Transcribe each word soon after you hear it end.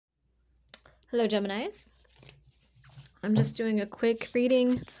Hello, Geminis. I'm just doing a quick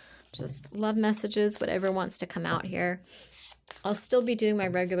reading, just love messages, whatever wants to come out here. I'll still be doing my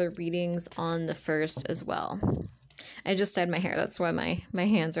regular readings on the 1st as well. I just dyed my hair, that's why my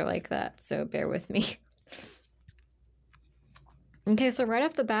hands are like that, so bear with me. Okay, so right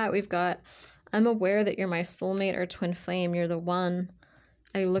off the bat, we've got, I'm aware that you're my soulmate or twin flame. You're the one.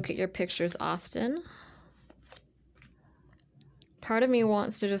 I look at your pictures often. Part of me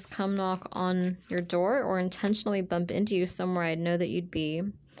wants to just come knock on your door or intentionally bump into you somewhere I'd know that you'd be.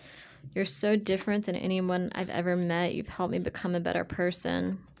 You're so different than anyone I've ever met. You've helped me become a better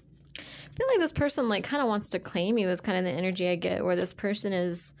person. I feel like this person kind of wants to claim you is kind of the energy I get, where this person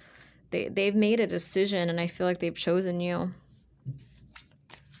is, they've made a decision and I feel like they've chosen you.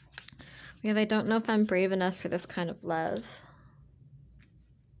 We have, I don't know if I'm brave enough for this kind of love.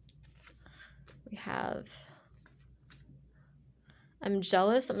 We have, I'm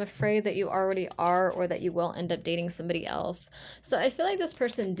jealous. I'm afraid that you already are or that you will end up dating somebody else. So I feel like this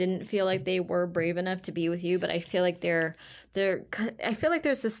person didn't feel like they were brave enough to be with you, but I feel like I feel like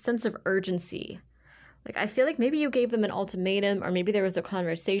there's this sense of urgency. Like, I feel like maybe you gave them an ultimatum, or maybe there was a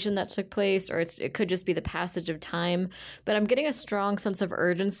conversation that took place, or it could just be the passage of time. But I'm getting a strong sense of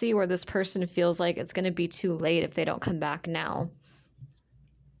urgency where this person feels like it's going to be too late if they don't come back now.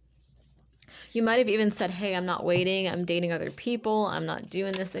 You might have even said, hey, I'm not waiting. I'm dating other people. I'm not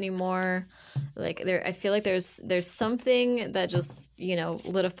doing this anymore. I feel like there's something that just,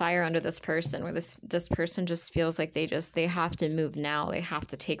 lit a fire under this person, where this person just feels like they have to move now. They have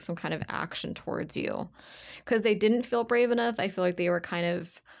to take some kind of action towards you because they didn't feel brave enough. I feel like they were kind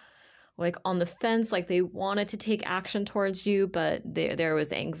of on the fence, like they wanted to take action towards you, but there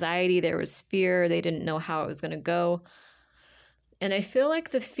was anxiety, there was fear. They didn't know how it was going to go. And I feel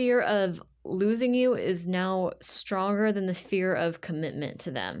like the fear of losing you is now stronger than the fear of commitment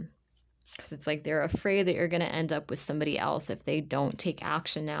to them. Because it's like they're afraid that you're going to end up with somebody else if they don't take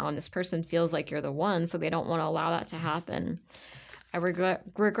action now. And this person feels like you're the one, so they don't want to allow that to happen. I regret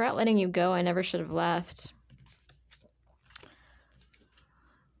letting you go. I never should have left.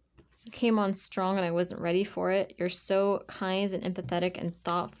 You came on strong and I wasn't ready for it. You're so kind and empathetic and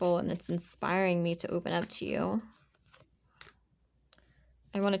thoughtful, and it's inspiring me to open up to you.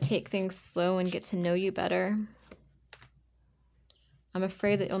 I want to take things slow and get to know you better. I'm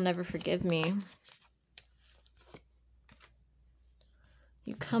afraid that you'll never forgive me.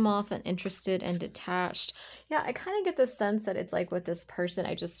 You come off uninterested and detached. Yeah, I kind of get the sense that it's like with this person,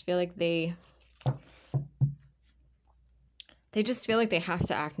 I just feel like they just feel like they have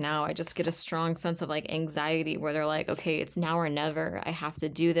to act now. I just get a strong sense of anxiety where they're like, okay, it's now or never. I have to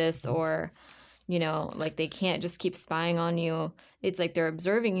do this, or they can't just keep spying on you. It's like they're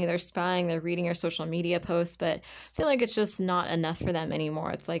observing you, they're spying, they're reading your social media posts, but I feel like it's just not enough for them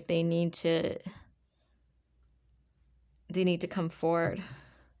anymore. It's like they need to come forward.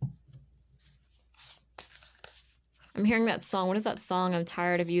 I'm hearing that song. What is that song? I'm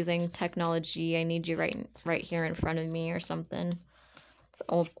tired of using technology. I need you right here in front of me, or something. It's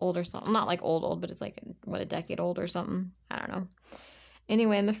an older song. Not old, but it's a decade old or something. I don't know.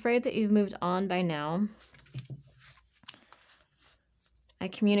 Anyway, I'm afraid that you've moved on by now. I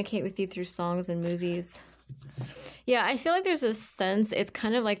communicate with you through songs and movies. Yeah, I feel like there's a sense, it's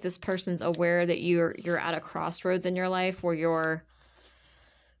kind of like this person's aware that you're at a crossroads in your life where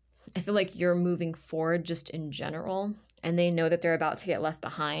I feel like you're moving forward just in general, and they know that they're about to get left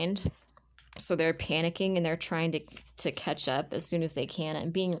behind. So they're panicking and they're trying to catch up as soon as they can.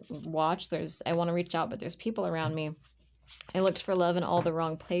 And being watched, I want to reach out, but there's people around me. I looked for love in all the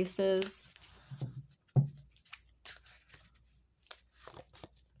wrong places.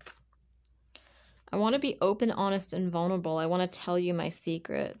 I want to be open, honest, and vulnerable. I want to tell you my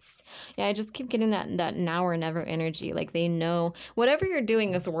secrets. Yeah, I just keep getting that now or never energy. Like they know whatever you're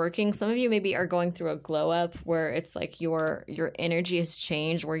doing is working. Some of you maybe are going through a glow up where it's like your energy has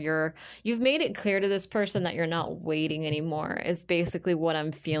changed, where you've made it clear to this person that you're not waiting anymore, is basically what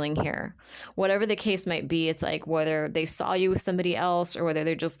I'm feeling here. Whatever the case might be, it's like whether they saw you with somebody else or whether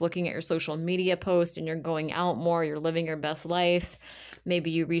they're just looking at your social media post and you're going out more, you're living your best life.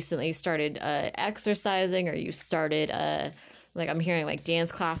 Maybe you recently started exercising, or you started I'm hearing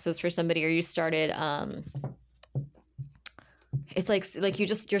dance classes for somebody, or you started it's like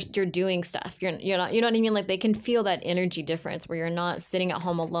you're doing stuff. You're not, you know what I mean? Like they can feel that energy difference where you're not sitting at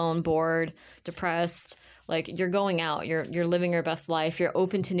home alone, bored, depressed. Like you're going out, you're living your best life, you're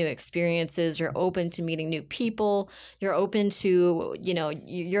open to new experiences, you're open to meeting new people, you're open to, you know,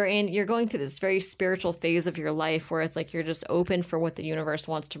 you're going through this very spiritual phase of your life where it's like you're just open for what the universe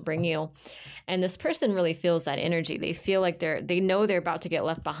wants to bring you. And this person really feels that energy. They feel like they know they're about to get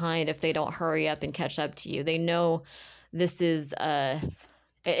left behind if they don't hurry up and catch up to you. They know this is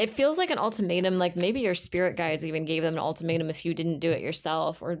it feels like an ultimatum, like maybe your spirit guides even gave them an ultimatum if you didn't do it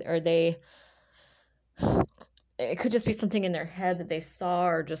yourself, or they, it could just be something in their head that they saw,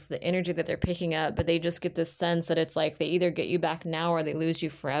 or just the energy that they're picking up, but they just get this sense that it's like they either get you back now or they lose you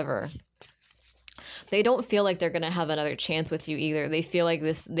forever. They don't feel like they're going to have another chance with you either. They feel like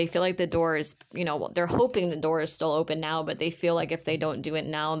the door is, you know, they're hoping the door is still open now, but they feel like if they don't do it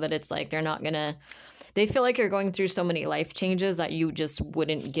now, that it's like they're not going to. They feel like you're going through so many life changes that you just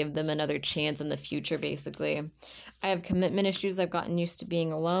wouldn't give them another chance in the future, basically. I have commitment issues. I've gotten used to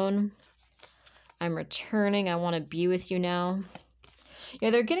being alone. I'm returning. I want to be with you now.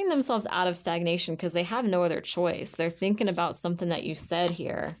 Yeah, they're getting themselves out of stagnation because they have no other choice. They're thinking about something that you said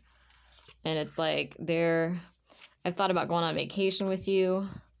here. And it's like I've thought about going on vacation with you.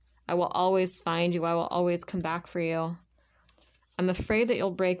 I will always find you. I will always come back for you. I'm afraid that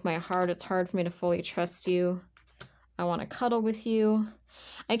you'll break my heart. It's hard for me to fully trust you. I want to cuddle with you.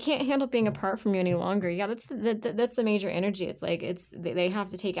 I can't handle being apart from you any longer. Yeah, that's the major energy. It's like they have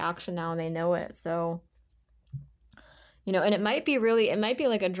to take action now and they know it. So, you know, and it might be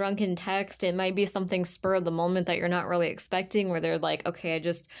like a drunken text. It might be something spur of the moment that you're not really expecting, where they're like, okay,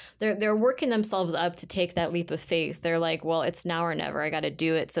 they're working themselves up to take that leap of faith. They're like, well, it's now or never. I got to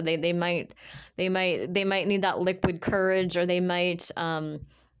do it. So they might need that liquid courage, or they might, some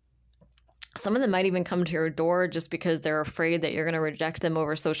of them might even come to your door just because they're afraid that you're going to reject them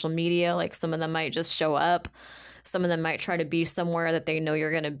over social media. Like some of them might just show up. Some of them might try to be somewhere that they know you're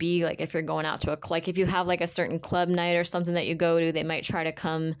going to be. Like if you're going out to like if you have like a certain club night or something that you go to, they might try to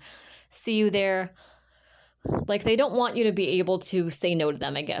come see you there. Like they don't want you to be able to say no to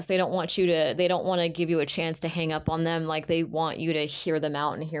them, I guess. They don't want to give you a chance to hang up on them. Like they want you to hear them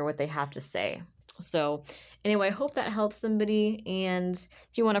out and hear what they have to say. So anyway, I hope that helps somebody. And if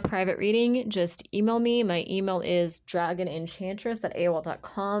you want a private reading, just email me. My email is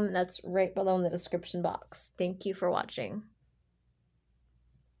dragonenchantress@aol.com. That's right below in the description box. Thank you for watching.